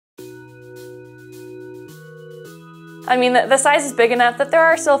I mean, the size is big enough that there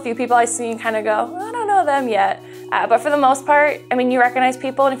are still a few people I see and kind of go, I don't know them yet. But for the most part, I mean, you recognize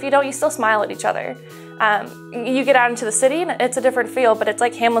people, and if you don't, you still smile at each other. You get out into the city, and it's a different feel, but it's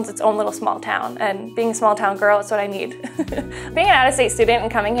like Hamline's its own little small town, and being a small town girl, it's what I need. Being an out-of-state student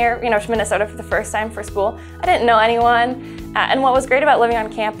and coming here, to Minnesota for the first time for school, I didn't know anyone. And what was great about living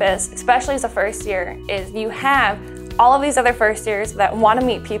on campus, especially as a first year, is you have all of these other first years that want to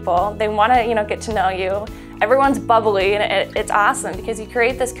meet people. They want to, get to know you. Everyone's bubbly, and it's awesome because you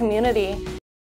create this community,